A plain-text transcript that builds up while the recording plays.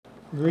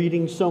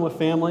Greetings, Soma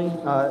family.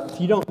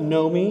 If you don't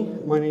know me,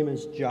 my name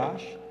is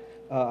Josh.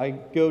 I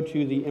go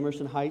to the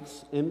Emerson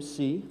Heights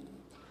MC,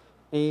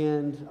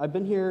 and I've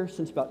been here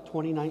since about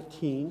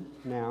 2019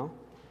 now.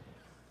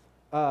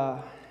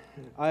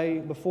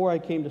 Before I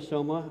came to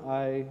Soma,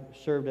 I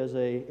served as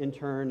an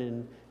intern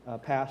and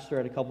pastor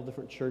at a couple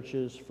different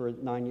churches for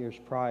 9 years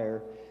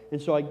prior. And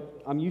so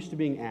I'm used to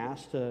being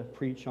asked to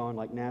preach on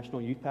like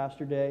National Youth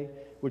Pastor Day,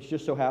 which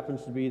just so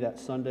happens to be that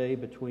Sunday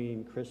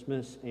between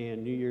Christmas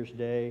and New Year's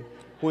Day,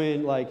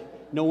 when like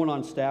no one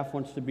on staff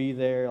wants to be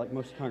there, like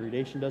most of the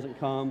congregation doesn't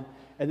come.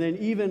 And then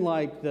even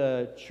like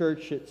the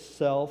church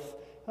itself,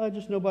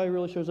 just nobody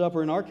really shows up.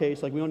 Or in our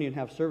case, like we don't even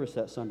have service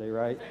that Sunday,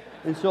 right?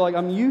 And so like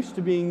I'm used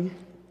to being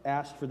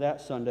asked for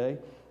that Sunday.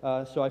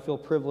 So I feel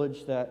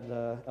privileged that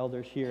the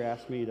elders here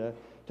asked me to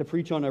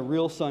preach on a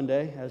real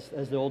Sunday,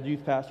 as the old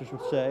youth pastors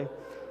would say.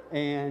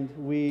 And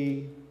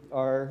we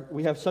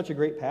have such a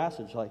great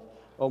passage, like,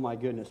 oh my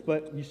goodness.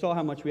 But you saw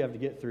how much we have to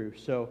get through,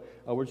 so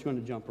we're just going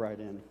to jump right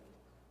in.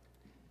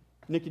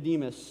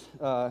 Nicodemus,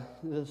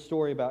 the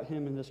story about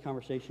him in this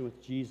conversation with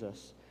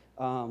Jesus,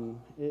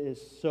 is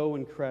so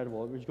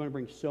incredible. It's going to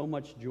bring so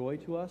much joy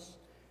to us,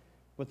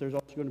 but there's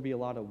also going to be a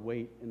lot of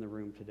weight in the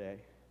room today,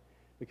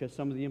 because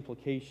some of the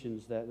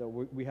implications that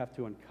we have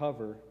to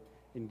uncover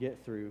and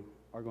get through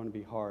are going to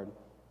be hard.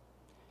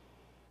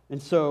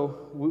 And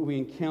so we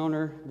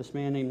encounter this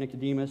man named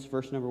Nicodemus,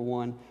 verse number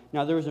 1.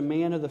 Now there was a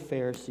man of the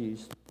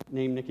Pharisees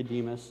named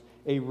Nicodemus,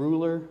 a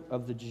ruler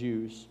of the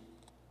Jews.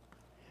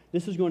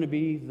 This is going to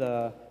be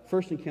the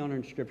first encounter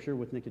in Scripture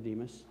with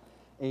Nicodemus.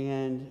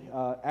 And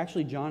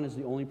actually, John is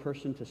the only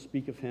person to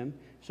speak of him.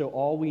 So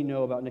all we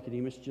know about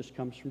Nicodemus just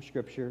comes from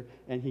Scripture,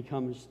 and he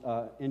comes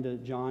into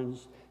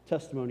John's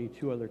testimony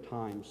 2 other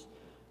times.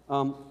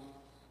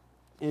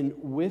 And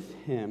with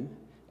him,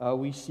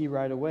 we see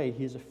right away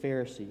he is a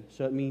Pharisee.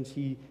 So it means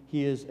he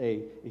is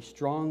a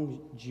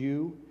strong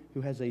Jew who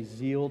has a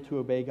zeal to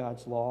obey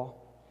God's law.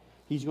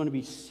 He's going to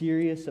be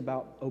serious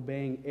about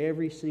obeying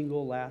every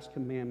single last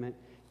commandment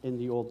in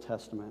the Old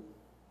Testament.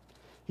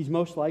 He's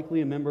most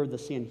likely a member of the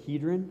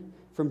Sanhedrin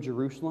from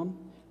Jerusalem,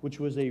 which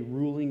was a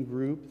ruling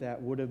group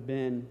that would have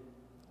been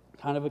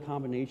kind of a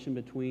combination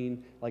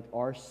between like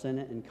our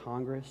Senate and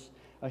Congress.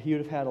 He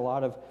would have had a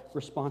lot of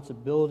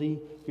responsibility.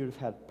 He would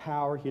have had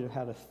power. He would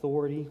have had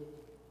authority.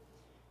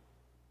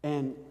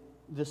 And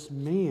this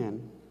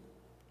man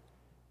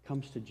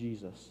comes to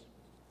Jesus.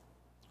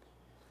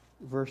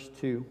 Verse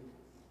 2.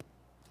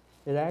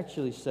 It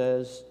actually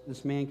says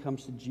this man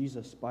comes to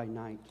Jesus by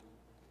night.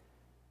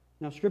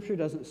 Now, Scripture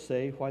doesn't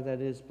say why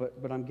that is,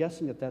 but I'm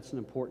guessing that that's an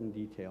important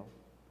detail.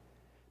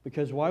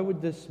 Because why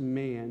would this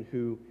man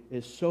who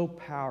is so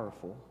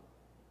powerful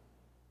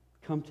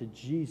come to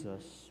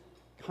Jesus,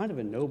 kind of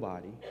a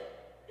nobody,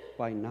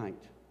 by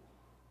night?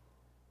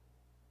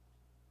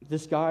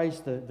 This guy's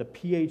the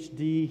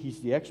PhD,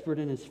 he's the expert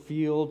in his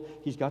field,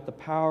 he's got the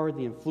power,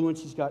 the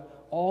influence, he's got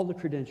all the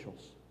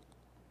credentials.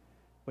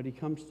 But he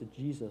comes to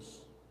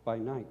Jesus by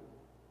night.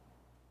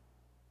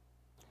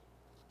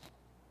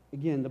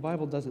 Again, the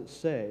Bible doesn't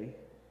say,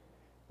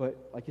 but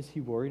like, is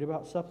he worried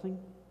about something?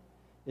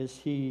 Is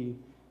he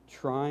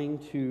trying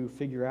to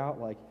figure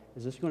out, like,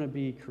 is this going to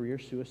be career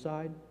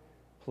suicide,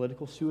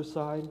 political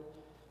suicide?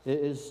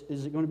 Is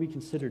it going to be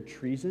considered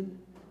treason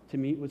to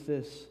meet with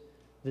this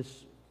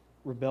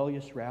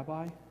rebellious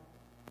rabbi?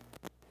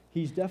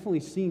 He's definitely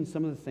seen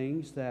some of the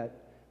things that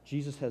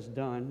Jesus has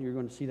done. You're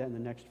going to see that in the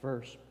next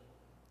verse.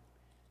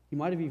 He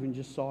might have even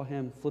just saw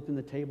him flipping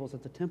the tables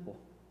at the temple.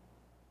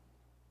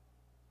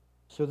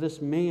 So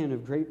this man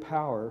of great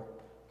power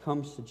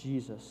comes to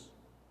Jesus.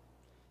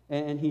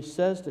 And he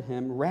says to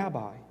him,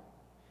 Rabbi,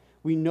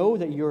 we know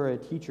that you're a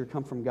teacher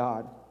come from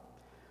God,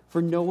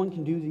 for no one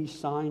can do these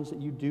signs that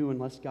you do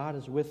unless God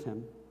is with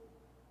him.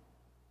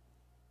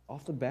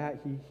 Off the bat,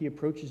 he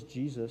approaches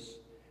Jesus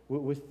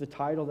with the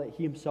title that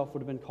he himself would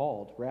have been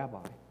called,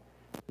 Rabbi.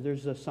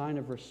 There's a sign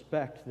of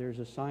respect. There's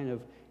a sign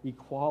of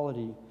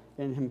equality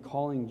in him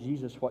calling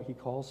Jesus what he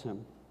calls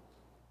him.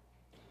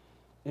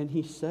 And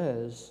he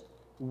says,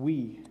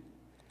 we.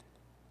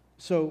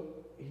 So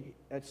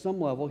at some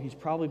level, he's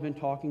probably been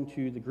talking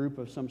to the group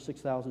of some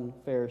 6,000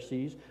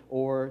 Pharisees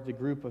or the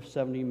group of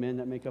 70 men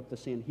that make up the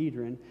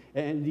Sanhedrin.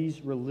 And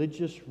these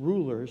religious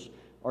rulers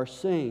are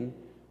saying,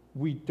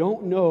 we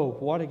don't know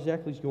what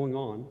exactly is going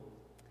on,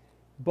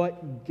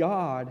 but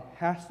God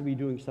has to be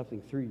doing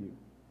something through you.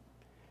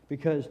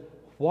 Because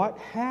what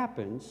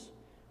happens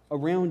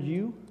around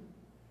you,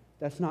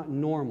 that's not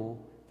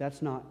normal,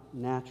 that's not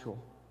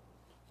natural.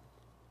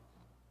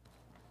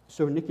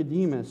 So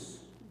Nicodemus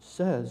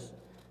says,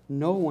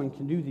 no one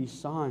can do these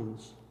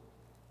signs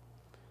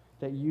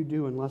that you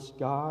do unless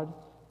God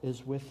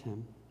is with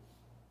him.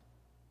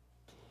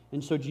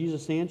 And so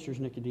Jesus answers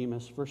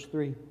Nicodemus, verse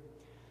 3.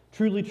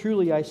 Truly,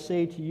 truly, I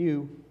say to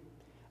you,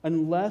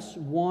 unless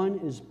one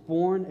is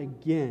born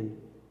again,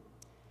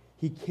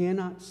 he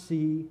cannot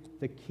see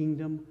the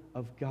kingdom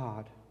of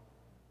God.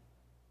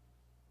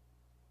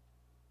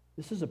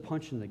 This is a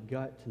punch in the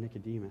gut to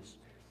Nicodemus.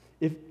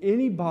 If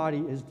anybody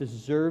is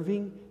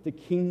deserving the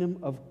kingdom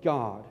of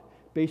God,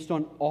 based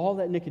on all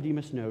that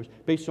Nicodemus knows,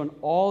 based on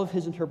all of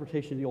his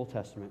interpretation of the Old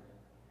Testament,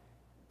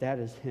 that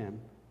is him.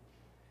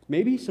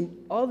 Maybe some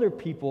other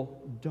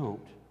people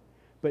don't,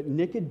 but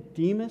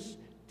Nicodemus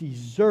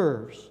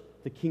deserves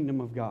the kingdom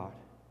of God.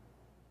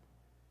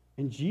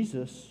 And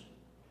Jesus,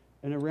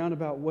 in a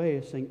roundabout way,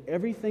 is saying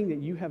everything that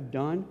you have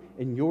done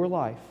in your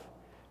life,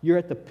 you're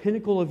at the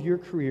pinnacle of your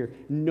career.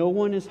 No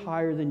one is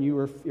higher than you,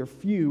 or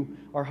few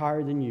are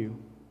higher than you.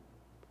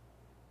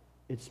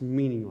 It's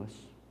meaningless.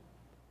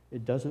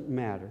 It doesn't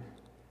matter.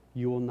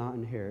 You will not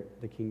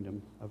inherit the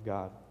kingdom of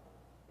God.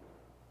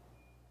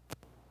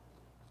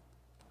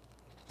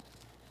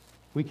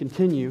 We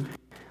continue.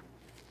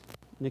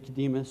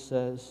 Nicodemus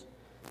says,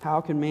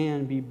 how can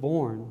man be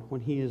born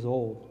when he is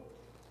old?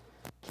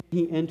 Can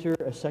he enter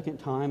a second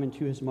time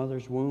into his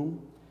mother's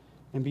womb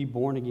and be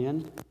born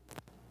again?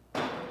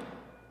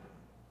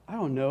 I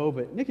don't know,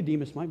 but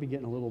Nicodemus might be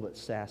getting a little bit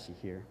sassy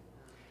here.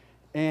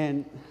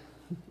 And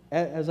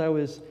as I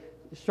was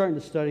starting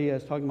to study, I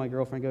was talking to my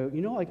girlfriend, I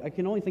go, I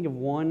can only think of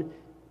one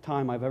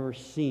time I've ever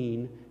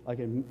seen like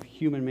a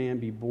human man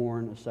be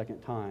born a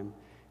second time.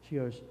 She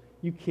goes,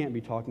 you can't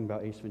be talking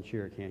about Ace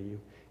Ventura, can you?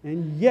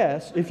 And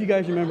yes, if you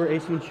guys remember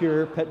Ace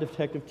Ventura, Pet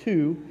Detective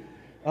 2,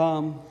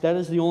 that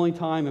is the only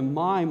time in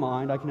my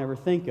mind I can ever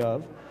think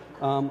of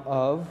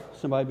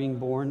somebody being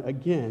born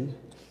again.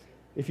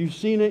 If you've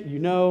seen it, you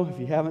know. If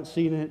you haven't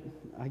seen it,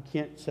 I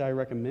can't say I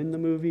recommend the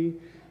movie,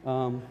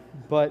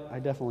 but I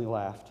definitely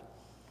laughed.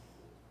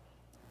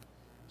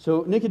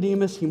 So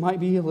Nicodemus, he might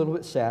be a little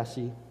bit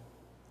sassy.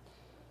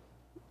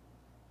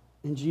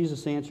 And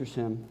Jesus answers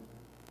him,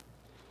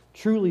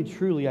 truly,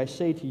 truly, I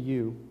say to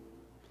you,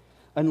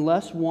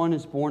 unless one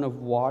is born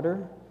of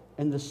water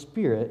and the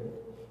Spirit,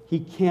 he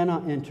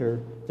cannot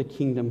enter the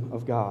kingdom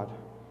of God.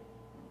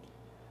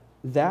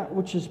 That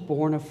which is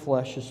born of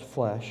flesh is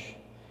flesh,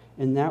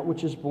 and that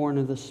which is born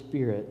of the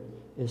Spirit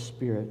is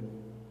spirit.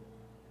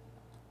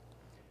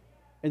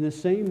 In the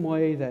same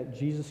way that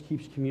Jesus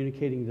keeps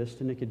communicating this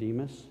to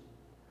Nicodemus,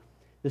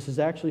 this is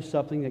actually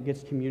something that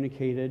gets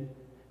communicated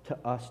to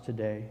us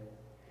today.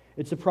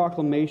 It's a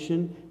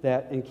proclamation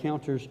that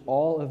encounters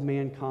all of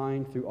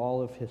mankind through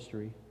all of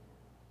history.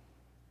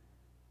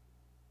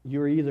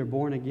 You're either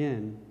born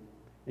again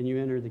and you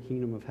enter the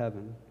kingdom of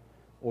heaven,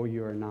 or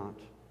you are not.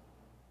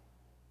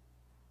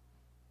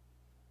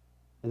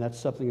 And that's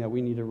something that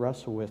we need to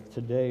wrestle with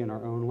today in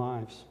our own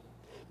lives.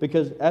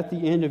 Because at the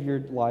end of your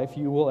life,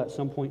 you will at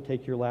some point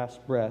take your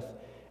last breath,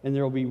 and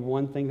there will be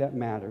one thing that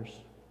matters,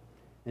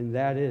 and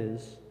that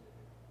is,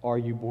 are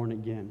you born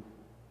again?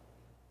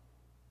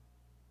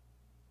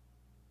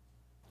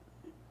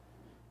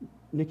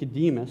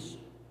 Nicodemus,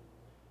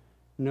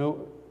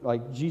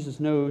 Jesus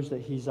knows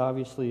that he's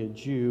obviously a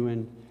Jew,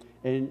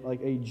 and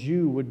like a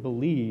Jew would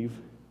believe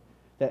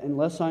that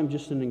unless I'm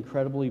just an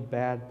incredibly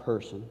bad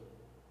person,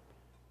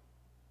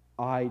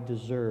 I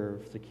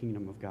deserve the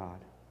kingdom of God.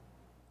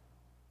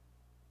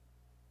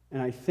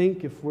 And I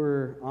think if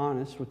we're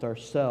honest with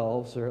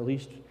ourselves, or at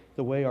least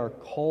the way our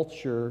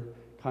culture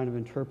kind of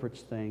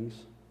interprets things,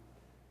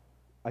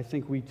 I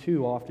think we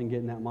too often get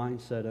in that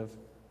mindset of,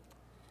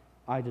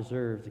 I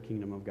deserve the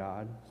kingdom of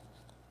God.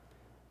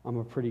 I'm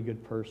a pretty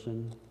good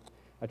person.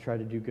 I try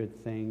to do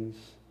good things.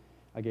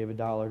 I gave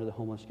 $1 to the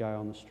homeless guy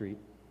on the street.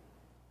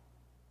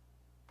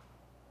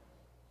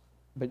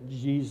 But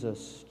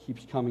Jesus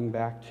keeps coming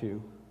back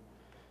to,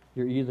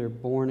 you're either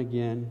born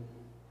again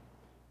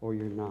or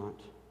you're not.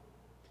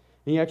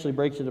 And he actually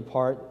breaks it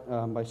apart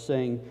by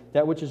saying,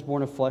 that which is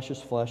born of flesh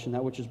is flesh, and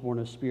that which is born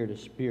of spirit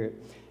is spirit.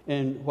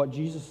 And what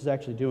Jesus is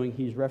actually doing,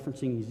 he's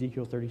referencing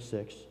Ezekiel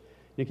 36.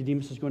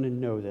 Nicodemus is going to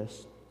know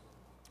this.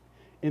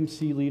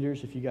 MC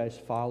leaders, if you guys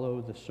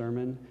follow the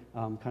sermon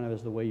kind of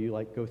as the way you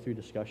go through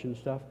discussion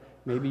stuff,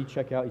 maybe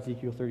check out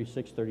Ezekiel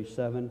 36,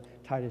 37,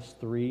 Titus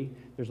 3.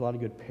 There's a lot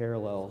of good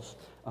parallels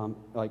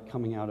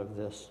coming out of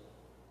this.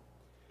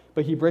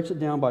 But he breaks it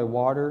down by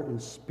water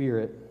and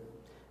spirit,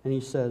 and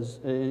he says,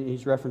 and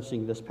he's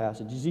referencing this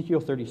passage, Ezekiel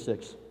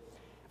 36,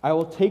 I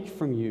will take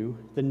from you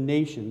the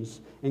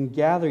nations and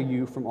gather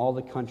you from all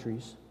the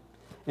countries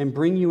and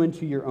bring you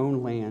into your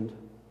own land.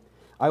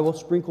 I will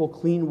sprinkle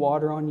clean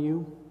water on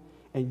you,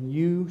 and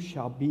you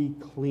shall be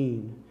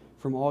clean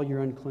from all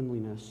your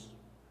uncleanliness.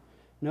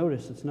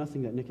 Notice, it's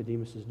nothing that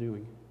Nicodemus is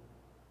doing.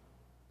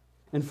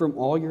 And from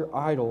all your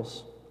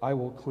idols I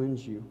will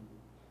cleanse you,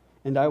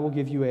 and I will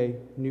give you a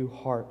new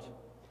heart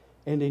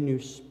and a new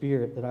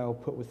spirit that I will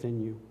put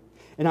within you.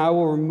 And I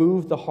will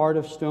remove the heart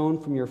of stone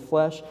from your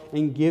flesh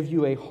and give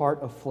you a heart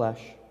of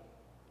flesh.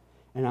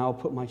 And I will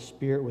put my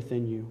spirit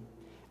within you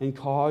and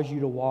cause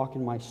you to walk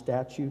in my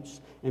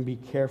statutes and be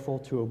careful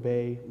to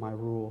obey my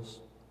rules.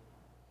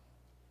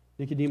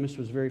 Nicodemus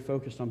was very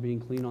focused on being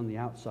clean on the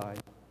outside.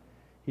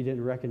 He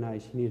didn't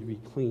recognize he needed to be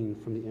clean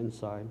from the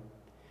inside.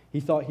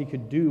 He thought he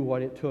could do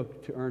what it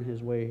took to earn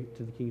his way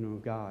to the kingdom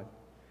of God.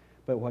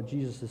 But what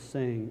Jesus is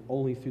saying,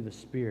 only through the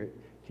Spirit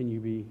can you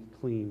be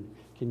clean,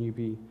 can you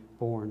be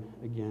born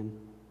again.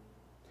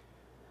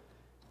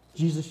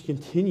 Jesus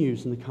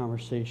continues in the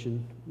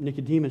conversation,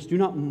 Nicodemus, do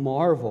not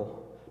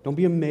marvel Don't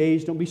be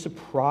amazed, don't be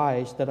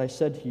surprised that I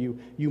said to you,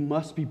 you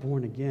must be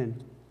born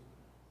again.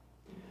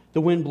 The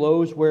wind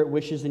blows where it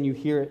wishes and you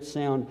hear its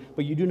sound,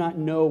 but you do not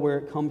know where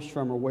it comes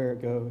from or where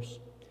it goes.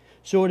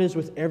 So it is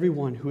with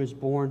everyone who is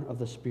born of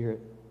the Spirit.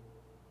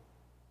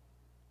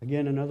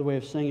 Again, another way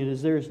of saying it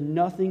is there is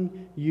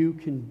nothing you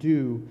can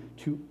do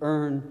to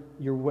earn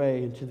your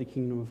way into the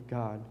kingdom of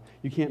God.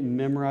 You can't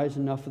memorize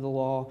enough of the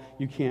law.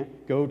 You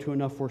can't go to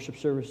enough worship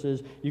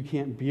services. You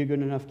can't be a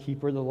good enough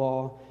keeper of the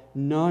law.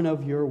 None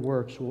of your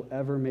works will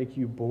ever make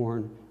you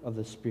born of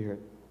the Spirit.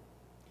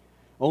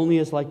 Only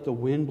as like the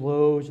wind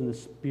blows and the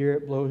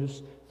Spirit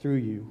blows through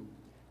you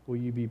will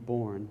you be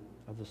born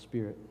of the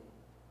Spirit.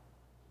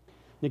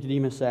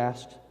 Nicodemus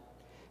asked,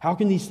 how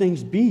can these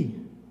things be?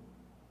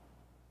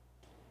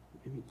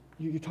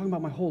 You're talking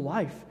about my whole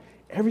life,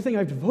 everything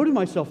I've devoted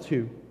myself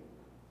to.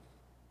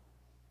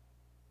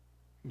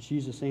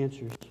 Jesus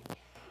answers,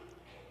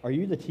 are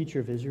you the teacher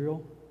of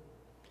Israel,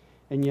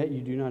 and yet you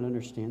do not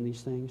understand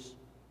these things?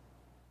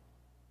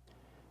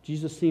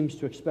 Jesus seems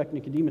to expect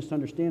Nicodemus to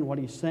understand what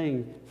he's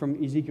saying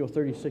from Ezekiel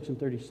 36 and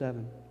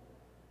 37.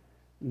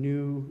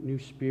 New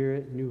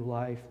spirit, new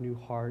life, new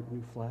heart,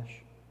 new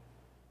flesh.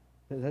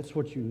 That's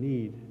what you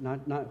need,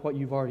 not what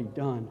you've already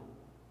done.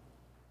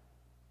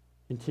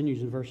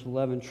 Continues in verse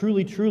 11.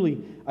 Truly,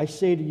 truly, I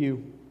say to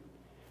you,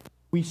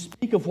 we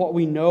speak of what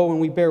we know and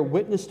we bear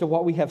witness to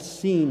what we have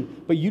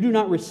seen, but you do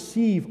not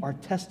receive our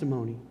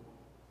testimony.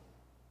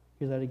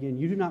 Hear that again.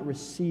 You do not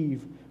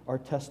receive our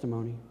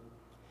testimony.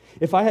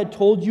 If I had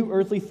told you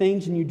earthly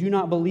things and you do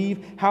not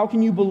believe, how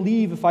can you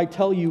believe if I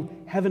tell you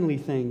heavenly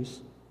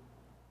things?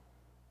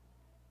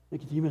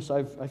 Nicodemus,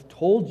 I've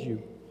told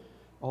you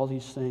all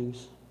these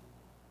things.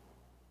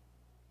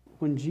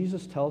 When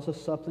Jesus tells us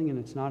something and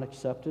it's not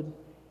accepted,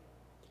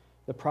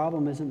 the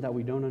problem isn't that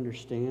we don't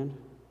understand.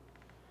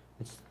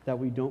 It's that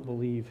we don't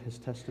believe his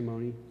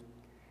testimony.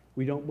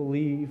 We don't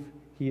believe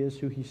he is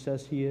who he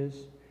says he is.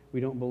 We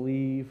don't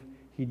believe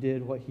he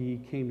did what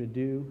he came to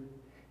do.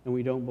 And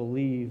we don't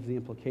believe the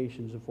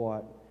implications of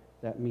what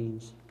that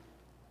means.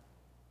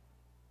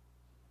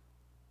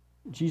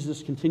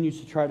 Jesus continues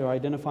to try to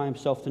identify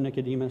himself to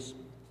Nicodemus.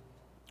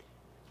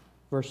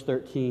 Verse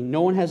 13,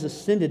 no one has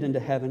ascended into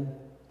heaven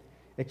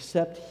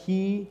except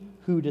he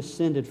who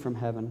descended from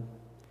heaven,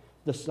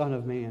 the Son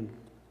of Man.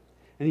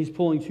 And he's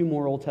pulling two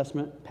more Old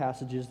Testament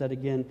passages that,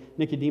 again,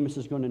 Nicodemus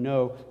is going to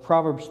know.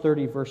 Proverbs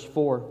 30, verse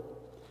 4.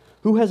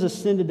 Who has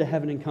ascended to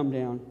heaven and come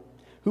down?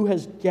 Who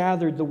has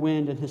gathered the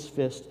wind in his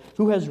fist?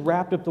 Who has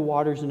wrapped up the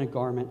waters in a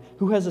garment?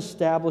 Who has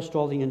established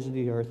all the ends of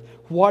the earth?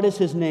 What is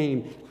his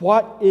name?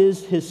 What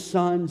is his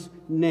son's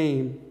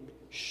name?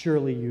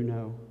 Surely you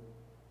know.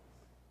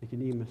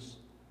 Nicodemus,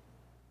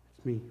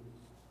 it's me.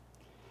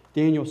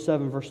 Daniel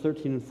 7, verse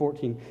 13 and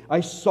 14. I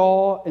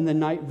saw in the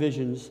night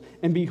visions,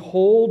 and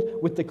behold,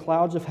 with the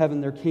clouds of heaven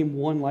there came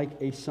one like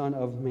a son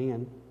of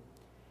man.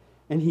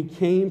 And he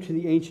came to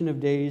the Ancient of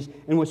Days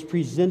and was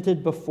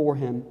presented before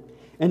him.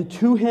 And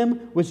to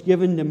him was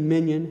given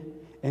dominion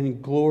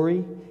and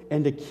glory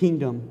and a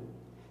kingdom,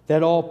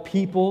 that all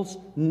peoples,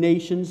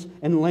 nations,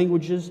 and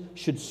languages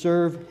should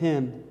serve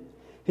him.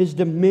 His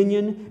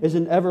dominion is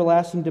an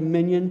everlasting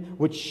dominion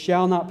which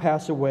shall not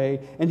pass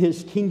away, and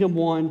his kingdom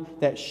one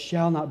that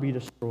shall not be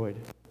destroyed.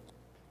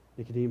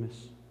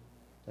 Nicodemus,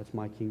 that's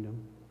my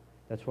kingdom.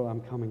 That's what I'm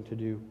coming to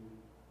do.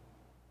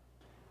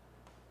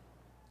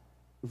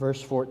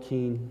 Verse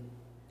 14.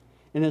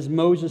 And as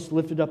Moses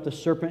lifted up the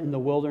serpent in the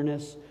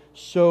wilderness,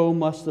 so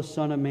must the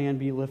Son of Man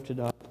be lifted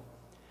up,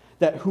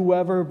 that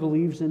whoever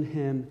believes in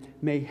him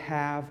may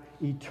have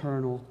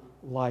eternal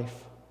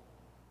life.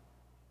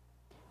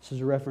 This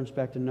is a reference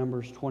back to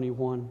Numbers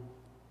 21,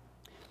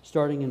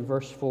 starting in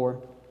verse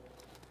 4.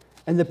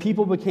 And the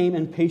people became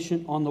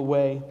impatient on the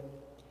way,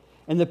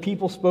 and the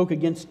people spoke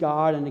against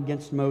God and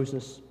against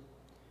Moses.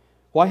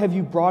 Why have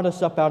you brought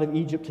us up out of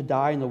Egypt to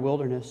die in the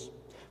wilderness?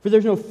 For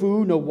there's no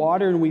food, no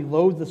water, and we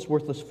loathe this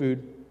worthless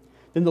food.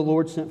 Then the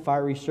Lord sent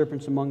fiery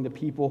serpents among the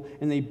people,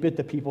 and they bit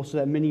the people, so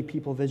that many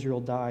people of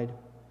Israel died.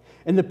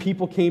 And the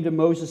people came to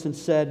Moses and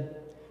said,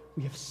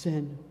 we have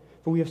sinned,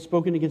 for we have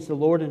spoken against the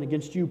Lord and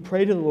against you.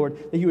 Pray to the Lord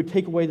that he would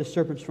take away the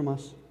serpents from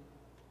us.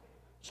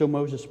 So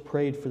Moses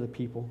prayed for the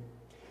people.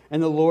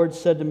 And the Lord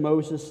said to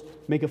Moses,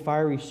 make a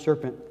fiery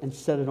serpent and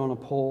set it on a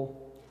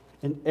pole.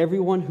 And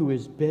everyone who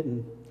is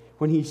bitten,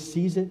 when he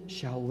sees it,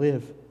 shall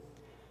live.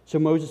 So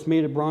Moses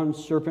made a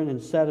bronze serpent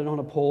and set it on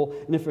a pole.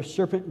 And if a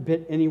serpent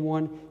bit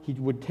anyone, he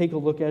would take a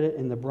look at it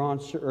and the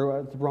bronze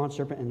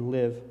serpent and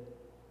live.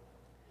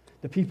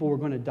 The people were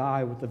going to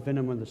die with the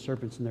venom of the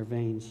serpents in their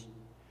veins.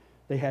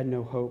 They had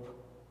no hope.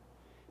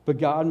 But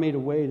God made a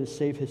way to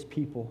save his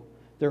people.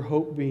 Their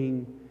hope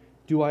being,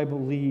 do I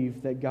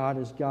believe that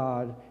God is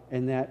God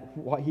and that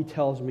what he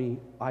tells me,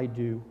 I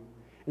do?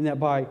 And that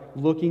by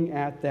looking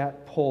at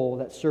that pole,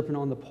 that serpent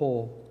on the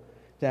pole,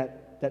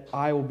 that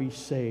I will be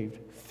saved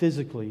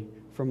physically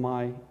from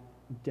my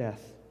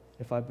death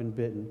if I've been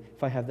bitten,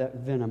 if I have that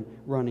venom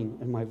running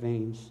in my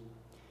veins.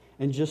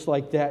 And just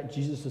like that,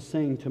 Jesus is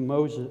saying to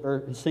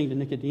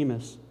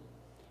Nicodemus,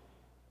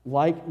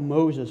 Like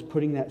Moses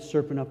putting that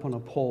serpent up on a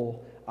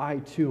pole, I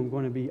too am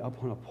going to be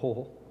up on a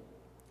pole.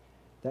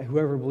 That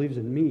whoever believes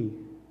in me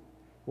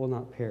will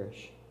not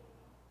perish,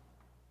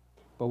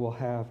 but will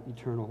have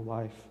eternal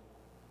life.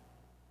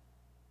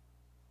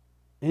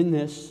 In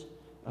this,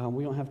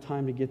 we don't have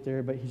time to get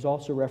there, but he's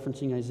also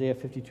referencing Isaiah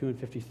 52 and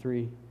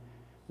 53,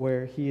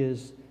 where he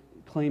is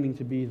claiming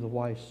to be the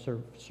wise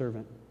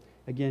servant.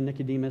 Again,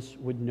 Nicodemus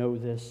would know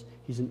this.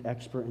 He's an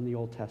expert in the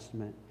Old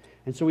Testament.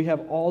 And so we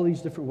have all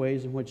these different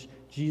ways in which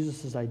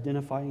Jesus is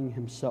identifying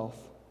himself.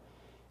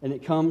 And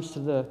it comes to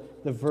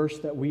the verse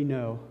that we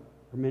know,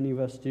 or many of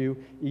us do,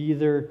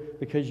 either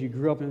because you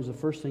grew up and it was the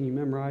first thing you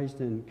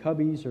memorized in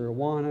Cubbies or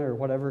Awana or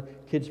whatever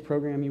kids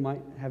program you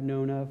might have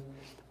known of,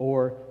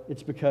 or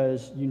it's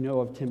because you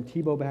know of Tim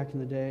Tebow back in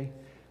the day,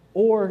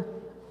 or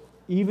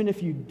even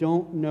if you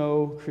don't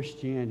know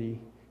Christianity,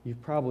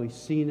 you've probably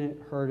seen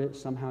it, heard it,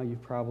 somehow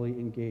you've probably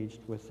engaged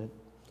with it.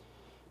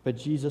 But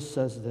Jesus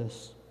says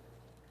this,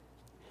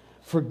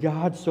 "For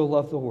God so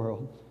loved the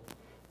world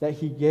that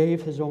he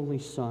gave his only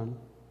Son,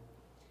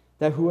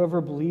 that whoever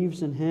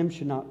believes in him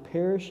should not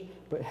perish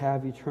but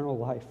have eternal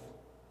life.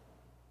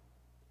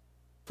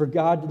 For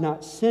God did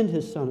not send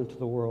his Son into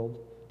the world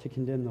to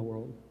condemn the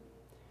world,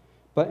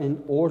 but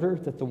in order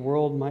that the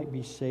world might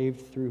be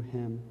saved through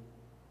him."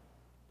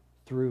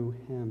 Through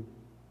him.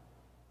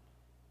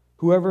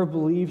 "Whoever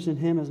believes in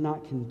him is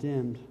not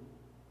condemned,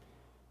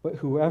 but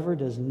whoever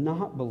does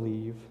not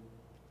believe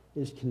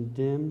is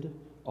condemned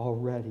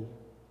already,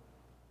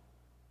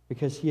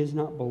 because he has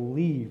not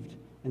believed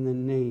in the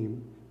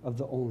name of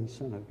the only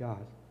Son of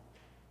God."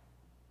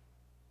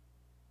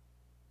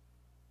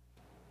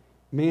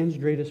 Man's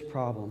greatest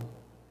problem: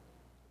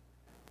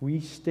 we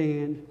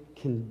stand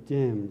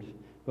condemned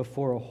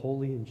before a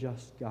holy and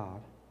just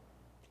God.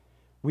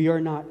 We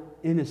are not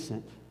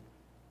innocent.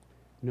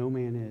 No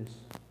man is.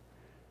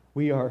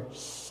 We are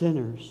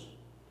sinners.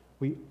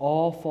 We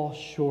all fall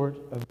short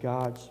of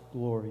God's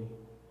glory,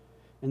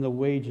 and the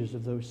wages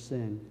of those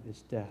sin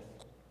is death.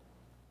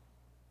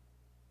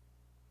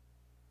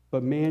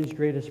 But man's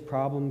greatest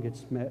problem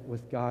gets met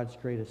with God's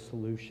greatest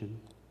solution.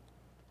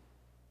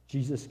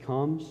 Jesus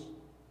comes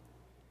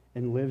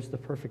and lives the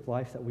perfect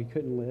life that we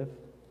couldn't live,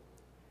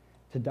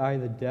 to die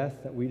the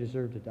death that we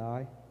deserve to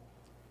die,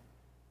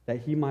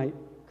 that he might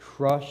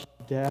crush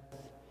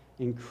death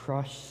and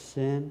crush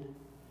sin,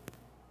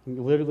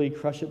 and literally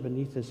crush it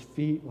beneath his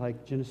feet,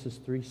 like Genesis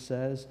 3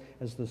 says,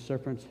 as the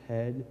serpent's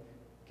head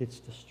gets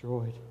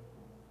destroyed.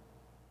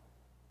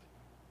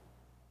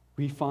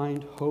 We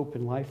find hope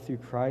and life through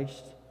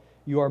Christ.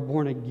 You are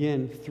born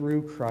again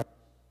through Christ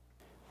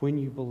when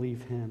you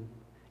believe him.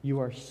 You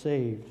are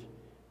saved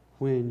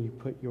when you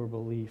put your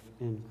belief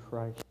in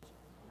Christ.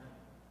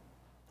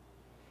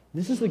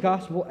 This is the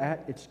gospel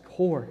at its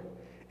core,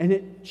 and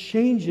it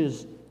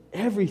changes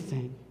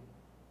everything.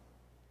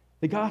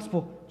 The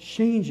gospel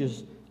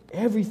changes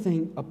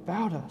everything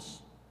about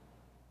us.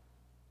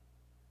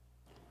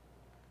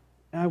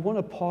 And I want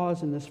to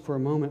pause in this for a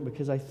moment,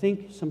 because I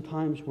think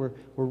sometimes we're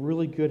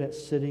really good at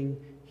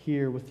sitting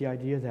here with the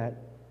idea that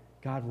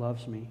God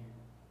loves me.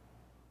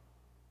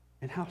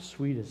 And how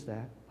sweet is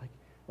that?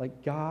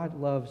 Like God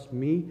loves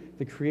me,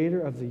 the creator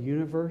of the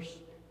universe,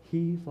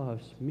 he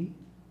loves me.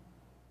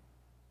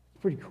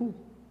 It's pretty cool.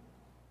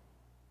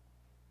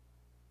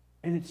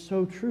 And it's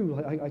so true.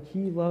 Like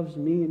he loves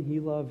me and he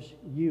loves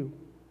you.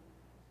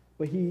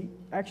 But he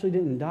actually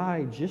didn't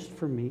die just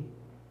for me.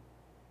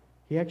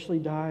 He actually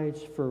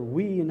dies for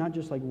we, and not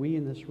just like we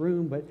in this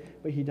room,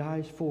 but he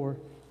dies for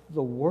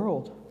the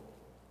world.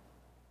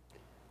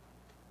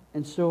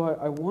 And so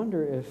I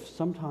wonder if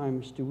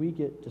sometimes do we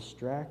get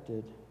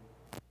distracted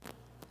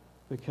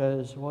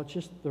because, well, it's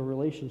just the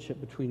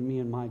relationship between me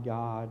and my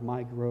God,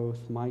 my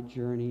growth, my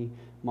journey,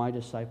 my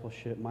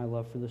discipleship, my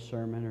love for the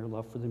sermon or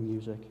love for the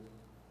music,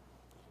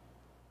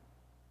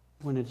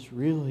 when it's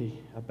really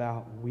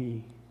about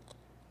we.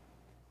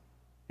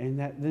 And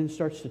that then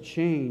starts to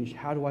change,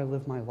 how do I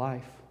live my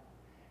life?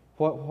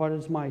 What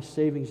does my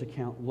savings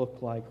account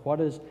look like? What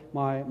does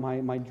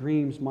my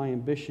dreams, my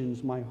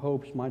ambitions, my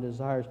hopes, my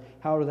desires,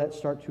 how does that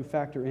start to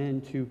factor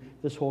into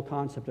this whole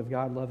concept of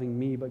God loving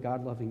me, but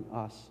God loving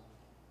us?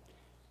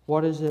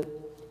 What does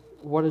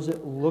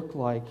it look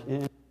like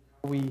in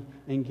how we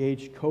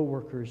engage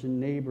coworkers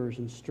and neighbors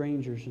and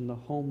strangers and the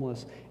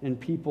homeless and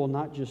people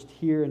not just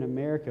here in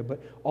America,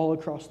 but all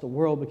across the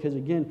world? Because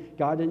again,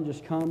 God didn't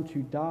just come to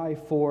die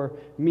for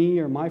me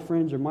or my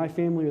friends or my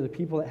family or the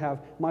people that have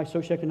my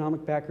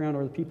socioeconomic background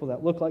or the people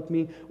that look like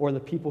me or the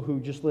people who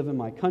just live in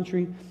my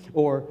country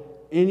or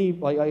any,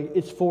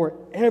 it's for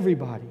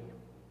everybody.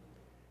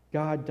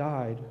 God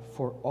died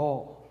for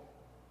all.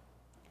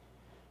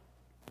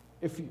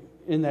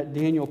 In that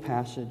Daniel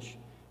passage,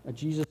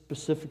 Jesus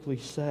specifically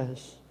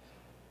says,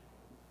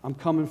 I'm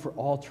coming for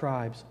all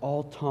tribes,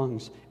 all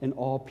tongues, and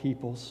all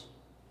peoples.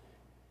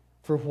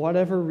 For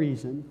whatever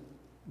reason,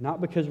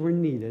 not because we're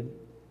needed,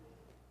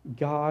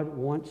 God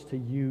wants to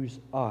use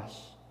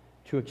us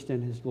to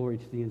extend his glory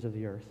to the ends of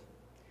the earth.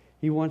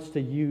 He wants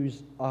to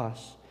use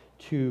us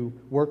to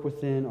work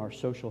within our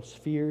social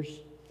spheres,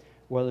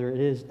 whether it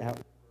is at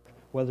work,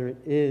 whether it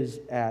is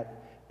at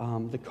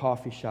the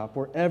coffee shop,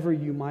 wherever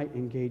you might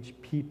engage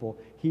people.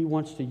 He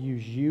wants to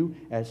use you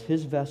as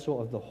his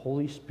vessel of the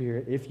Holy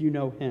Spirit, if you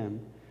know him,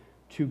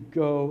 to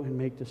go and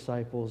make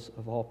disciples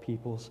of all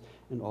peoples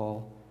and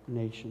all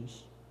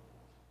nations.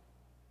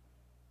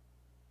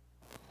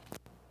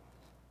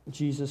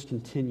 Jesus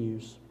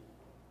continues,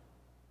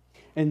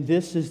 and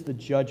this is the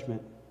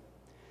judgment.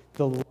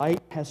 The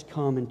light has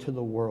come into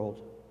the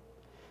world,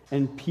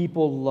 and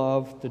people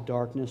loved the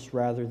darkness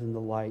rather than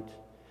the light,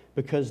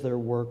 because their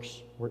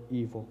works were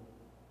evil.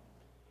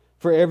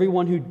 For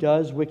everyone who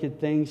does wicked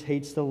things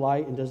hates the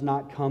light and does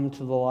not come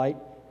to the light,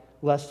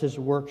 lest his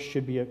works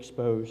should be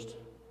exposed.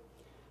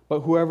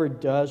 But whoever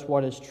does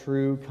what is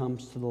true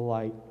comes to the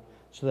light,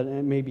 so that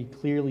it may be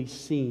clearly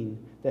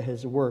seen that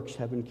his works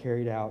have been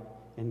carried out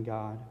in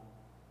God.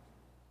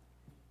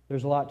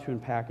 There's a lot to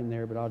unpack in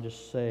there, but I'll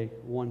just say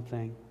one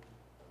thing.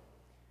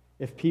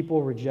 If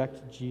people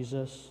reject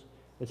Jesus,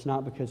 it's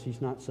not because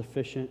he's not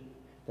sufficient,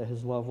 that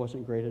his love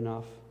wasn't great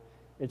enough.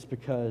 It's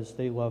because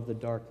they love the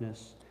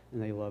darkness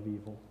and they love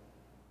evil.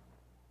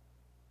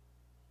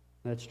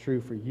 That's true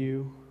for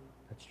you.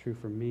 That's true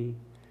for me.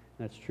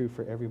 That's true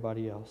for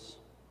everybody else.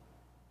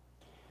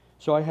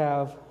 So I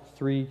have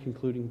 3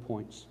 concluding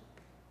points.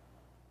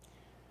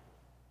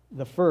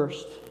 The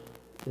first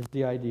is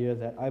the idea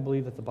that I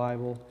believe that the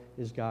Bible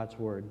is God's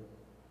Word.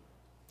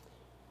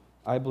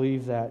 I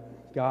believe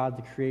that God,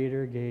 the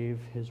Creator, gave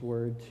his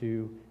Word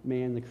to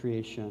man, the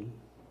creation,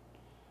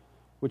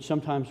 which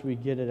sometimes we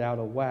get it out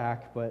of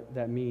whack, but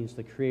that means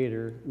the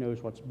Creator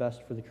knows what's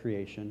best for the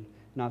creation,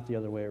 not the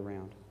other way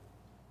around.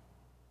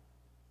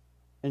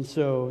 And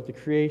so the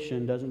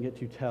creation doesn't get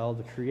to tell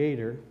the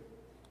Creator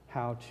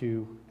how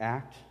to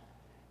act,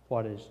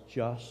 what is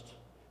just,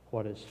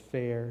 what is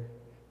fair,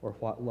 or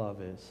what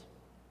love is.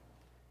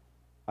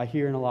 I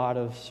hear in a lot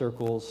of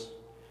circles,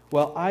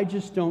 well, I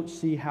just don't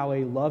see how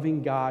a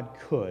loving God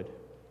could.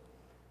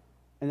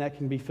 And that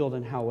can be filled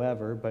in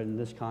however, but in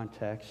this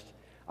context,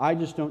 I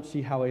just don't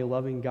see how a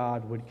loving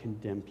God would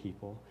condemn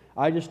people.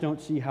 I just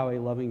don't see how a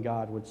loving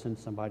God would send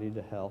somebody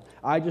to hell.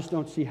 I just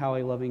don't see how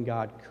a loving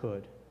God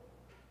could.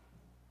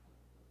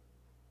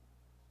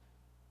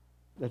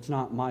 That's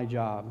not my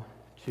job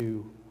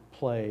to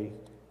play,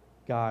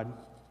 God,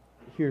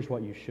 here's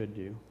what you should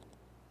do.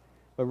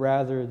 But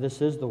rather,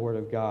 this is the Word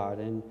of God,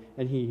 and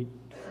he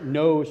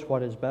knows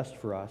what is best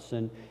for us,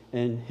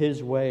 and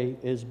his way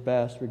is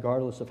best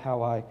regardless of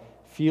how I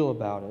feel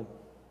about it.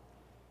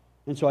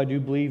 And so I do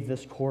believe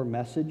this core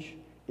message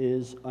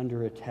is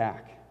under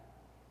attack.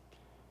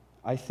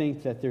 I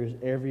think that there's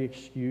every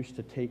excuse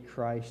to take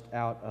Christ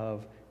out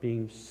of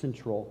being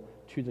central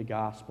to the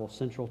gospel,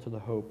 central to the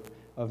hope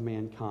of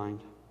mankind.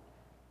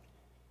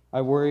 I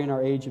worry in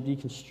our age of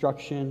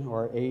deconstruction,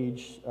 or our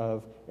age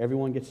of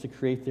everyone gets to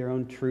create their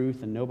own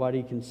truth and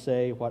nobody can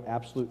say what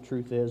absolute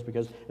truth is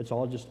because it's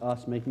all just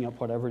us making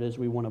up whatever it is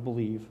we want to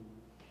believe.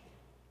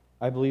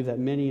 I believe that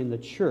many in the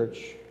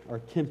church are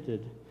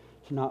tempted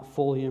to not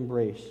fully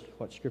embrace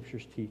what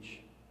Scriptures teach,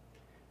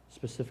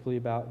 specifically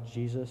about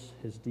Jesus,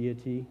 his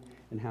deity,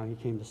 and how he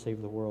came to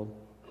save the world.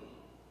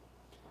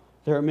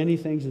 There are many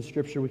things in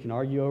Scripture we can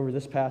argue over.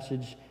 This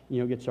passage,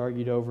 gets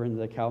argued over in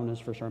the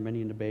Calvinist versus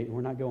Arminian debate, and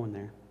we're not going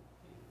there.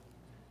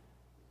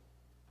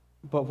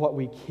 But what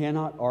we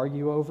cannot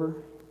argue over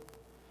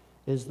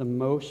is the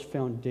most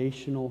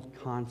foundational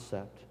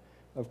concept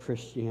of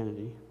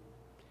Christianity.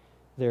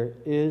 There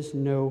is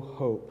no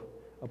hope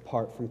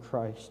apart from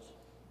Christ.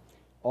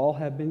 All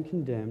have been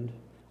condemned.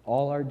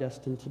 All are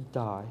destined to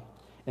die.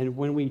 And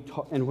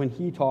when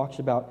he talks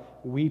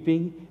about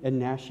weeping and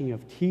gnashing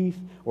of teeth,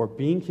 or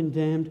being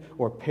condemned,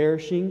 or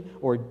perishing,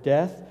 or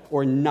death,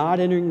 or not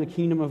entering the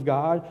kingdom of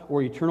God,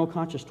 or eternal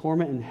conscious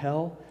torment in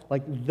hell,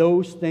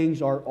 those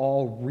things are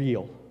all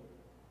real.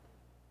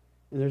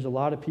 And there's a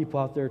lot of people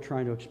out there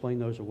trying to explain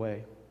those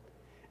away.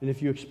 And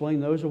if you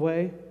explain those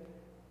away,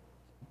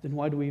 then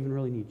why do we even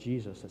really need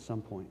Jesus at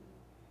some point?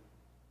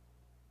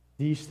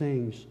 These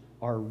things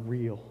are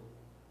real,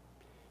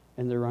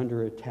 and they're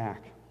under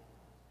attack.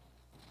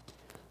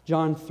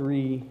 John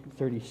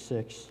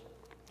 3:36.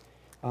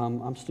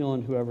 I'm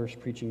stealing whoever's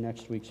preaching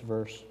next week's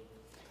verse.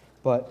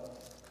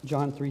 But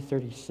John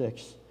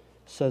 3:36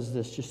 says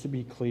this, just to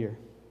be clear.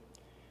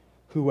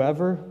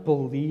 Whoever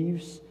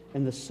believes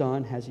in the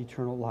Son has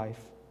eternal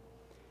life,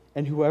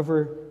 and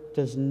whoever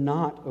does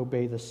not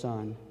obey the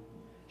Son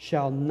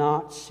shall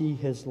not see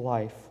his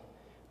life,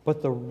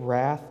 but the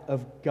wrath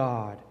of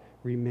God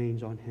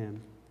remains on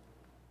him.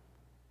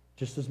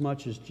 Just as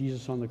much as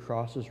Jesus on the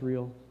cross is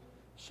real,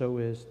 so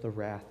is the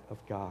wrath of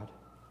God.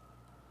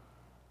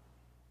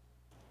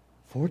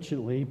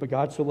 Fortunately, but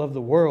God so loved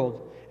the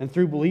world, and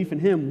through belief in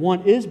him,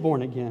 one is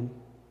born again,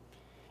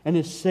 and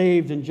is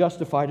saved and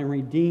justified and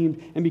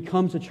redeemed, and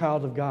becomes a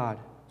child of God.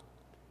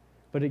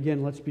 But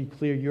again, let's be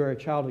clear, you're a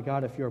child of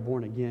God if you are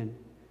born again.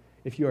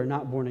 If you are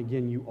not born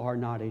again, you are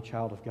not a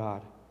child of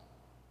God.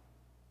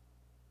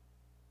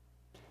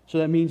 So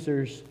that means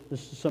this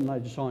is something I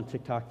just saw on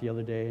TikTok the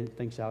other day,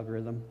 thanks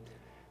algorithm.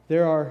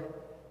 There are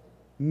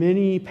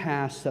many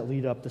paths that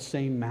lead up the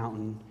same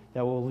mountain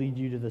that will lead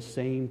you to the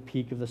same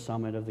peak of the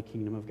summit of the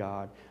kingdom of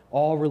God.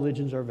 All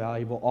religions are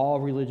valuable. All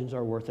religions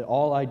are worth it.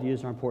 All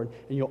ideas are important.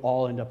 And you'll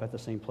all end up at the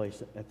same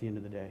place at the end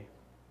of the day.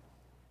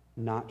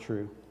 Not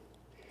true.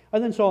 I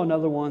then saw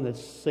another one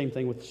that's the same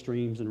thing with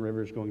streams and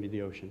rivers going to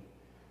the ocean.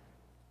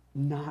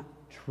 Not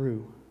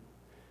true.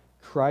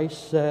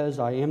 Christ says,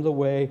 I am the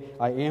way,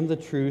 I am the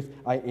truth,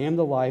 I am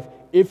the life.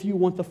 If you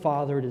want the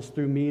Father, it is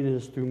through me and it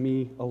is through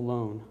me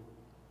alone.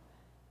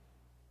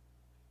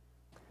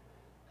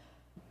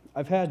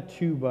 I've had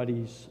two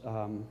buddies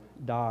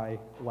die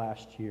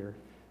last year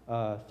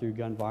through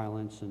gun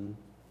violence and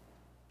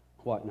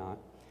whatnot.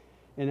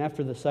 And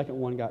after the second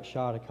one got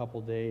shot, a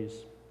couple days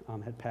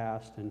had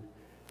passed, and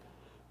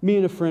me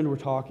and a friend were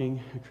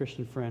talking, a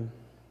Christian friend,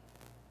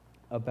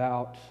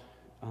 about,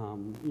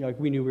 like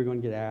we knew we were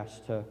going to get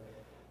asked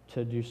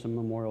to do some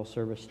memorial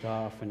service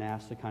stuff and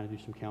asked to kind of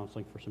do some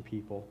counseling for some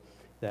people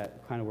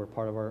that kind of were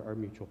part of our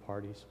mutual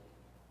parties.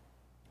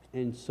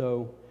 And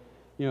so,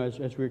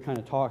 as we were kind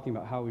of talking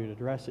about how we would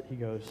address it, he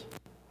goes,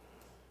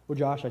 well,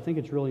 Josh, I think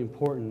it's really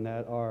important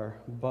that our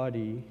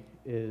buddy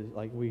is,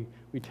 like, we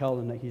tell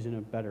them that he's in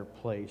a better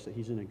place, that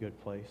he's in a good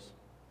place.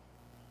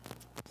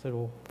 I said,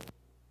 well,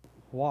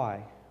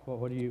 why?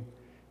 What do you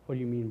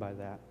mean by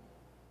that?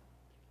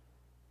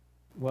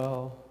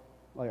 Well,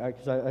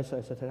 because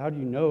I said, how do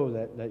you know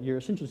that you're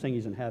essentially saying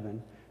he's in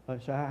heaven?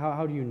 So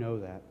how do you know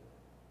that?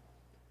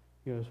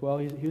 He goes, well,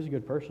 he was a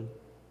good person.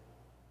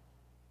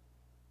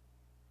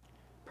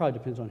 Probably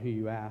depends on who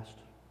you asked,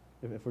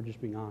 if we're just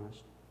being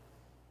honest.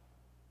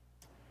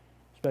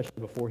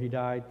 Especially before he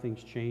died,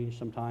 things change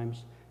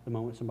sometimes. The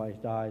moment somebody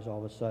dies,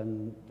 all of a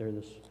sudden they're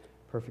this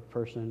perfect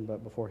person,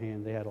 but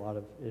beforehand they had a lot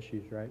of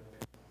issues, right?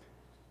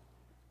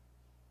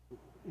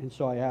 And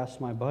so I asked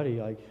my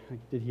buddy,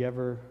 did he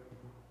ever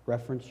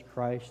reference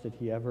Christ? Did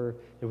we ever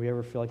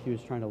feel like he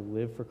was trying to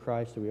live for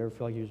Christ? Did we ever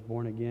feel like he was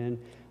born again?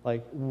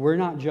 We're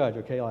not judge,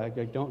 okay?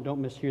 Don't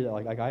mishear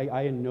that.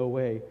 I in no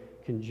way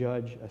can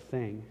judge a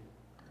thing.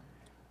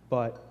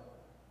 But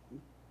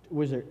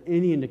was there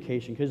any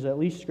indication? Because at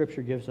least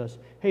Scripture gives us,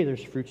 hey,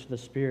 there's fruits of the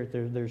Spirit.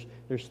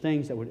 There's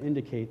things that would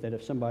indicate that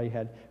if somebody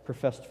had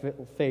professed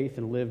faith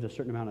and lived a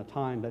certain amount of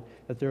time,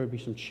 that there would be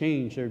some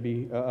change. There would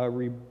be a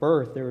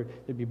rebirth.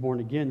 They'd be born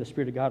again. The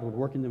Spirit of God would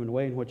work in them in a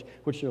way in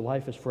which their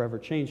life is forever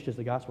changed, because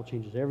the gospel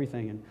changes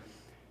everything.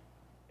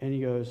 And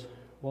he goes,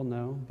 well,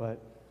 no,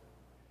 but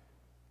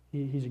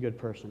he's a good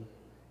person.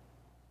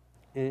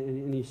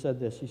 And he said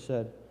this. He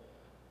said,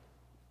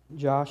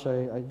 Josh,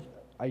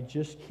 I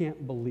just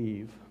can't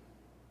believe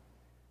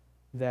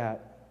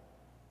that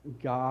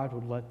God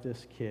would let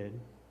this kid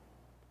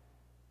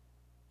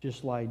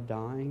just lie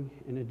dying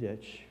in a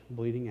ditch,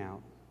 bleeding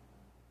out.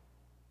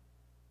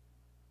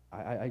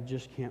 I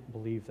just can't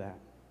believe that.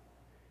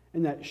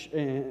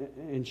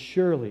 And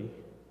surely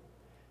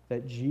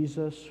that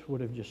Jesus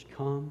would have just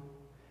come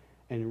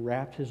and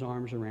wrapped his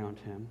arms around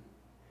him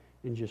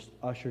and just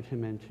ushered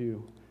him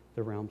into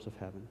the realms of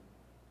heaven.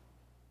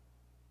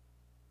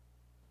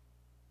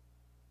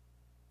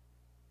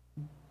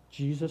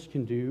 Jesus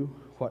can do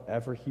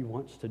whatever he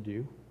wants to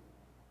do,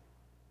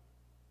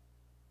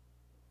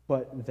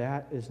 but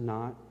that is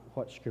not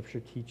what Scripture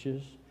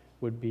teaches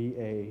would be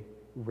a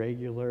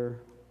regular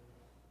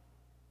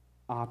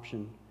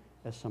option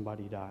as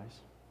somebody dies.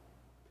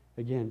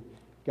 Again,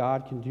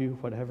 God can do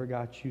whatever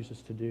God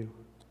chooses to do.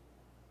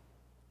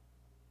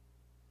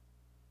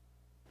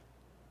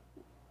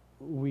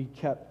 We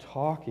kept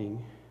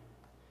talking,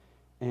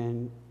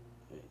 and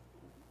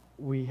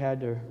we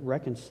had to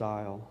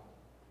reconcile.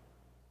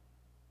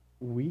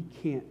 We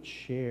can't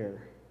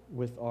share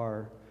with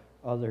our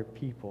other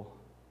people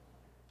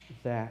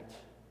that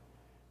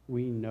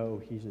we know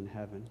he's in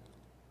heaven.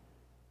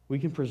 We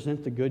can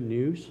present the good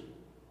news,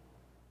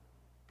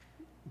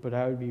 but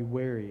I would be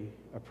wary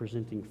of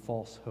presenting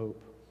false hope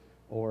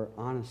or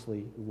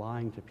honestly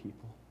lying to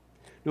people.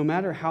 No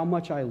matter how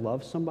much I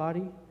love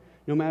somebody,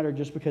 no matter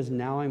just because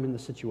now I'm in the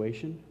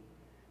situation,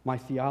 my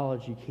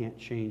theology can't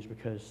change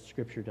because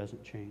Scripture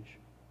doesn't change.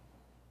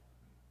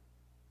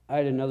 I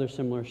had another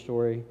similar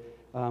story.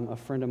 A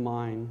friend of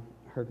mine,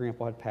 her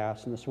grandpa had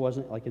passed, and this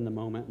wasn't like in the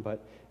moment,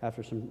 but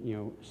after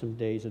some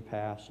days had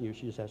passed, she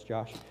just asked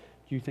Josh,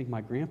 "Do you think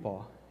my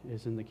grandpa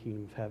is in the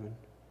kingdom of heaven?"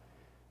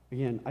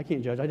 Again, I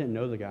can't judge. I didn't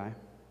know the guy.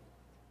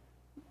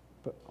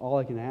 But all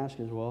I can ask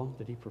is, well,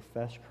 did he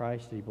profess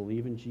Christ? Did he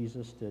believe in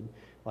Jesus?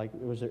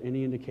 Was there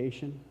any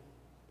indication?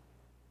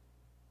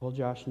 Well,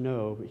 Josh,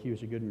 no, but he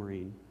was a good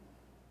Marine.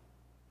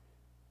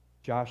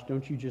 Josh,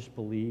 don't you just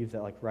believe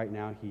that right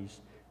now he's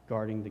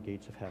guarding the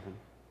gates of heaven?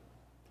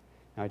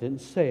 Now, I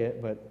didn't say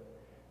it, but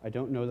I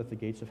don't know that the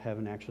gates of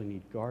heaven actually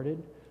need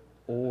guarded,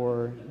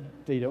 or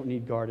they don't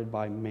need guarded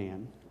by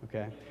man,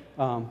 okay?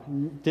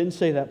 Didn't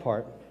say that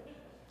part.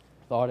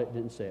 Thought it,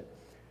 didn't say it.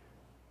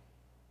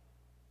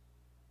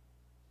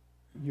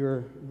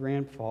 Your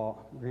grandpa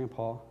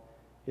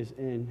is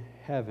in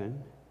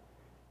heaven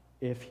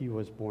if he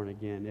was born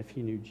again, if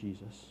he knew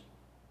Jesus.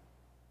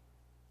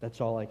 That's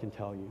all I can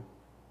tell you.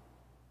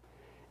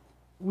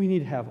 we need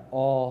to have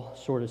all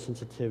sort of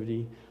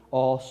sensitivity,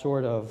 all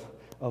sort of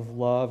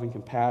love and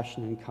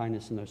compassion and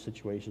kindness in those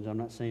situations. I'm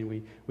not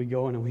saying we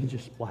go in and we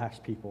just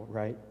blast people,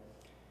 right?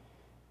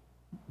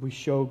 We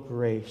show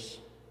grace,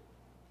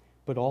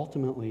 but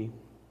ultimately,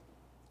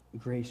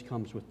 grace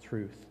comes with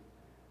truth.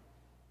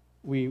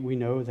 We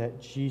know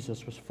that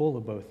Jesus was full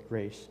of both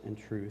grace and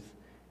truth,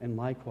 and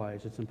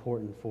likewise, it's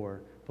important for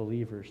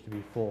believers to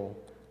be full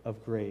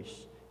of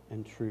grace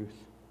and truth.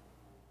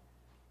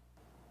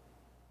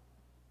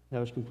 That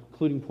was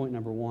concluding point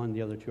number 1.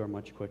 The other 2 are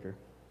much quicker.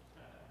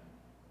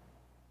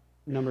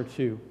 Number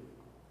 2,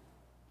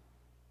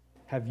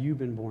 have you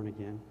been born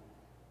again?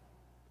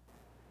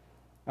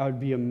 I would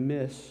be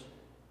amiss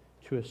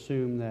to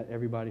assume that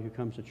everybody who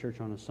comes to church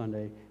on a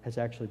Sunday has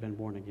actually been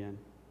born again.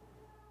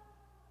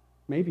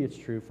 Maybe it's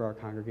true for our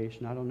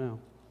congregation, I don't know.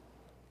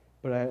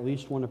 But I at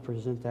least want to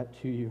present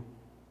that to you.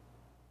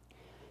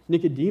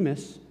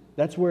 Nicodemus,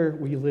 that's where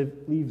we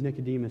leave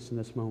Nicodemus in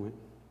this moment.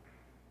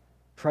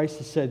 Christ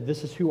has said,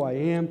 this is who I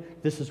am,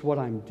 this is what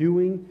I'm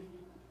doing,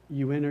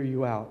 you in or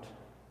you out.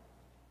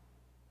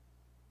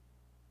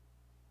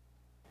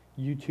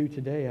 You too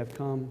today have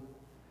come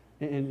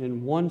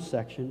in one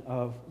section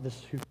of this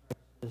is who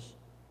Christ is.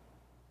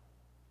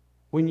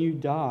 When you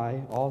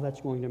die, all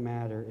that's going to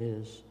matter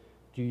is,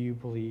 do you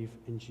believe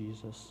in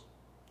Jesus?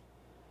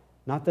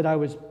 Not that I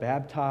was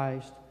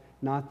baptized,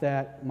 not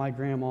that my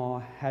grandma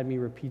had me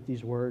repeat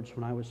these words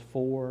when I was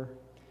 4,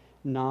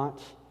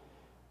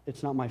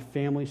 it's not my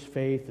family's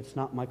faith, it's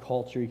not my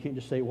culture. You can't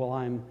just say, well,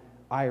 I'm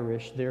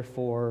Irish,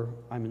 therefore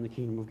I'm in the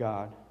kingdom of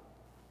God.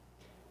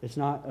 It's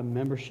not a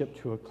membership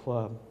to a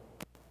club.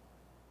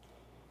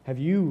 Have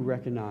you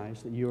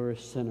recognized that you are a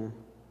sinner?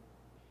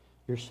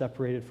 You're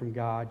separated from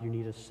God, you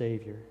need a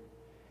Savior.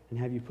 And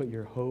have you put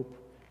your hope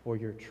or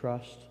your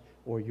trust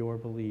or your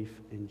belief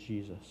in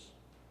Jesus?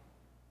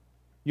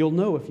 You'll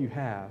know if you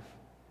have,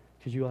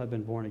 because you'll have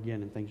been born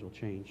again and things will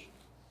change.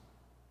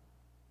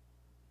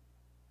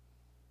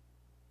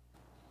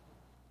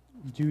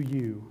 Do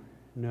you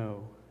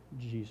know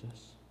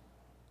Jesus?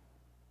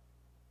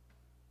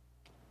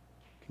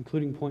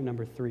 Concluding point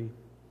number 3.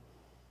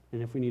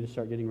 And if we need to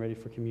start getting ready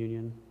for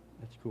communion,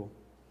 that's cool.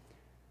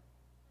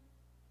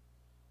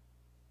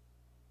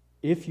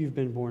 If you've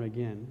been born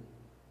again,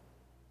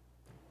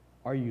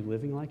 are you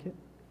living like it?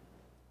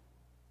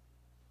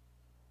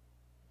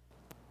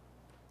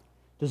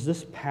 Does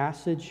this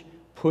passage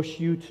push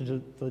you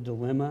to the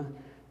dilemma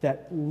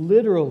that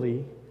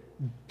literally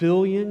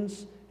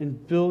billions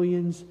and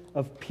billions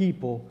of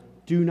people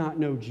do not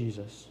know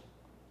Jesus?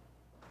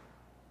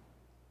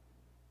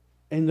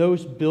 And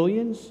those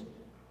billions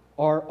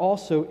are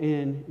also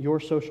in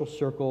your social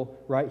circle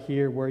right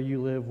here, where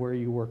you live, where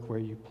you work, where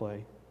you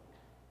play.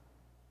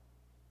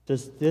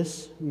 Does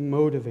this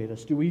motivate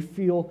us? Do we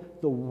feel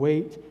the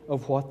weight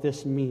of what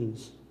this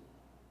means?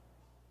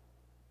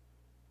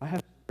 I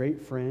have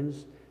great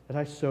friends that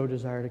I so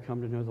desire to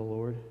come to know the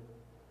Lord.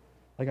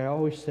 Like I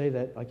always say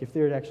that, like if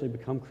they would actually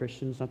become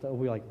Christians, not that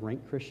we like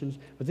rank Christians,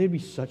 but they'd be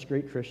such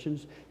great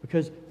Christians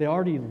because they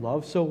already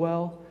love so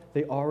well.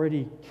 They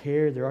already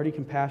care. They're already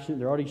compassionate.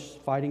 They're already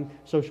fighting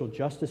social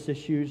justice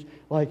issues.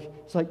 Like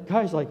it's like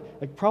guys, like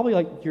probably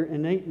like your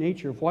innate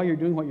nature of why you're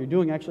doing what you're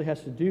doing actually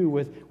has to do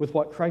with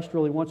what Christ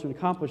really wants to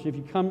accomplish. And if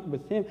you come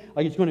with Him,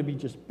 like it's going to be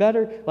just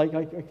better.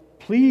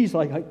 Please,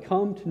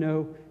 come to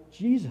know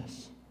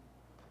Jesus.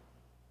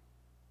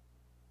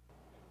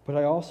 But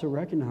I also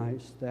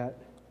recognize that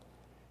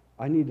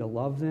I need to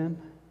love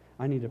them.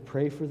 I need to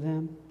pray for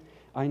them.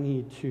 I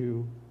need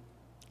to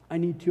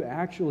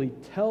actually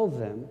tell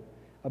them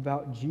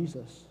about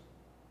Jesus.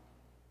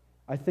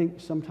 I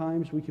think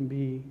sometimes we can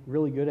be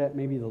really good at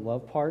maybe the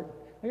love part.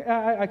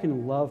 I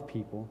can love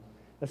people.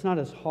 That's not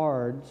as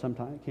hard.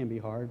 Sometimes it can be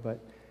hard, but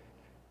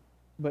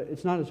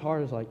it's not as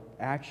hard as like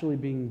actually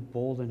being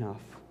bold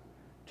enough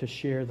to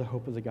share the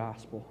hope of the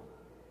gospel.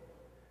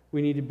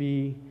 We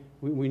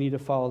need to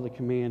follow the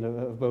command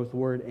of both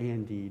word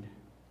and deed.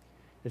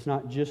 It's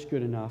not just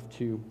good enough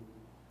to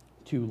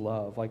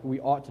love. Like we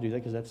ought to do that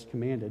because that's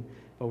commanded,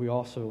 but we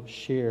also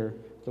share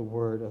the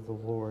word of the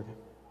Lord.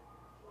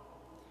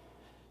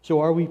 So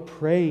are we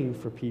praying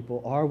for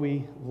people? Are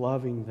we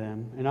loving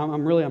them? And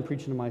I'm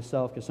preaching to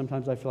myself because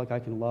sometimes I feel like I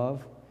can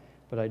love,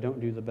 but I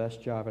don't do the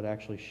best job at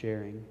actually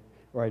sharing,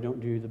 or I don't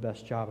do the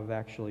best job of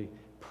actually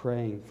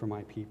praying for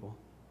my people.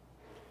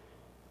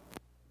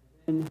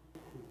 And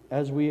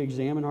as we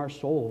examine our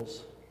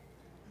souls,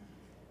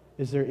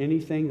 is there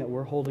anything that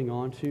we're holding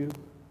on to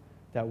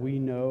that we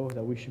know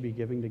that we should be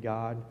giving to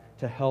God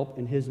to help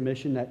in His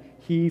mission that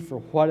He, for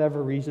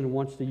whatever reason,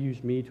 wants to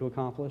use me to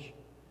accomplish?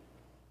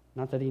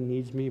 Not that He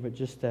needs me, but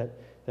just that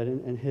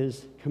in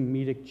His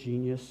comedic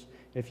genius,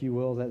 if you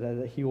will,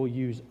 that He will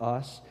use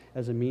us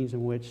as a means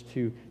in which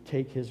to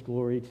take His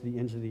glory to the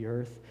ends of the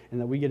earth,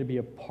 and that we get to be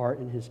a part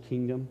in His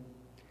kingdom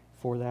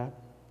for that.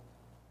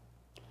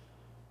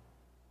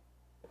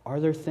 Are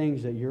there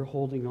things that you're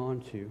holding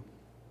on to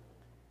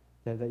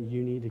that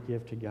you need to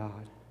give to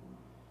God?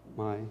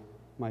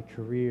 My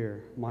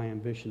career, my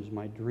ambitions,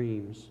 my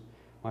dreams,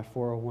 my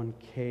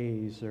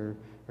 401ks, or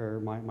or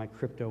my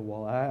crypto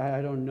wallet.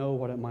 I don't know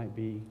what it might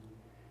be.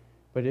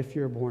 But if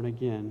you're born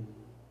again,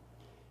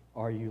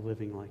 are you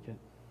living like it?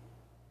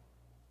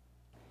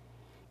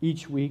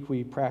 Each week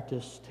we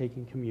practice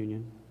taking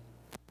communion.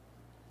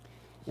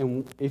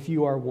 And if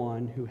you are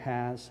one who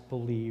has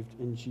believed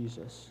in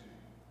Jesus,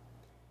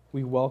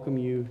 we welcome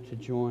you to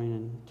join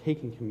in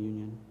taking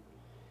communion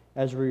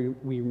as we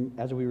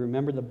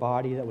remember the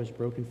body that was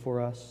broken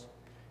for us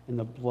and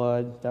the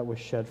blood that was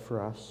shed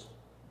for us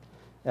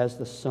as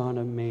the Son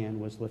of Man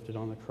was lifted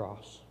on the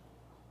cross.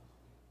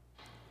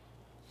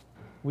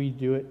 We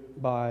do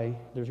it by,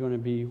 there's going to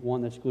be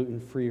one that's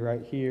gluten-free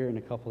right here and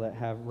a couple that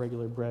have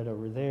regular bread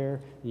over there.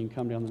 And you can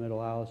come down the middle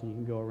aisles and you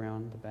can go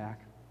around the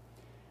back.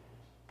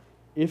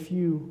 If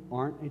you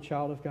aren't a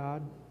child of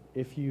God,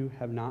 if you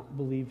have not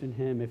believed in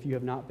Him, if you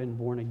have not been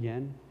born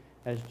again,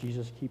 as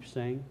Jesus keeps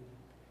saying,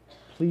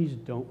 please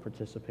don't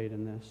participate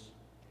in this.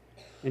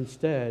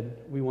 Instead,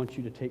 we want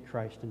you to take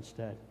Christ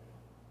instead.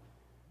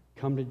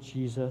 Come to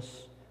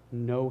Jesus,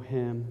 know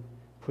Him,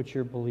 put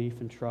your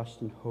belief and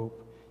trust and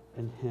hope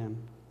in Him.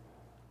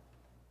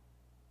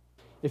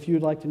 If you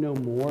would like to know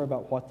more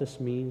about what this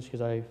means,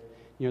 because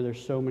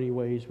there's so many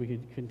ways we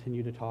could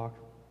continue to talk,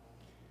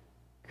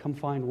 come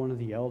find one of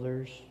the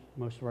elders.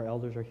 Most of our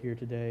elders are here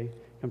today.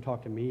 Come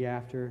talk to me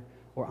after.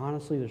 Or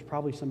honestly, there's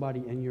probably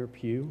somebody in your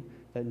pew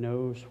that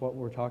knows what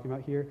we're talking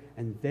about here,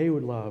 and they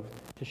would love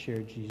to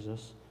share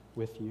Jesus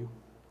with you.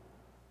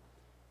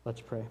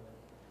 Let's pray.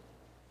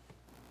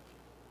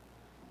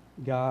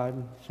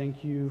 God,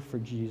 thank you for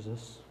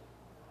Jesus.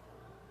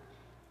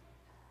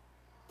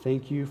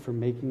 Thank you for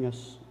making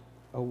us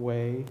a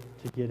way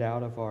to get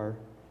out of our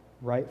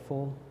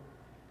rightful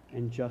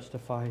and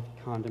justified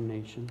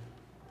condemnation.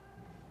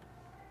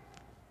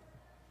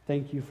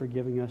 Thank you for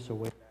giving us a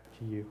way back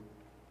to you.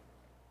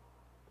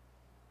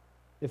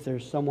 If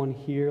there's someone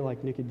here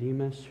like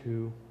Nicodemus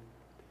who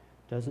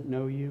doesn't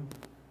know you,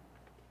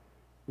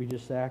 we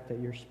just ask that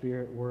your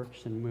Spirit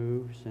works and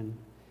moves and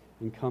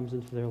comes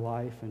into their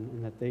life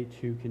and that they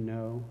too can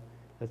know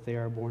that they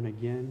are born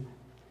again,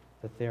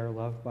 that they are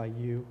loved by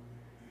you,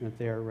 and that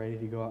they are ready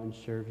to go out and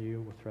serve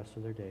you with the rest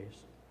of their days.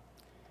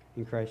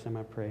 In Christ's name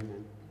I pray,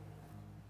 amen.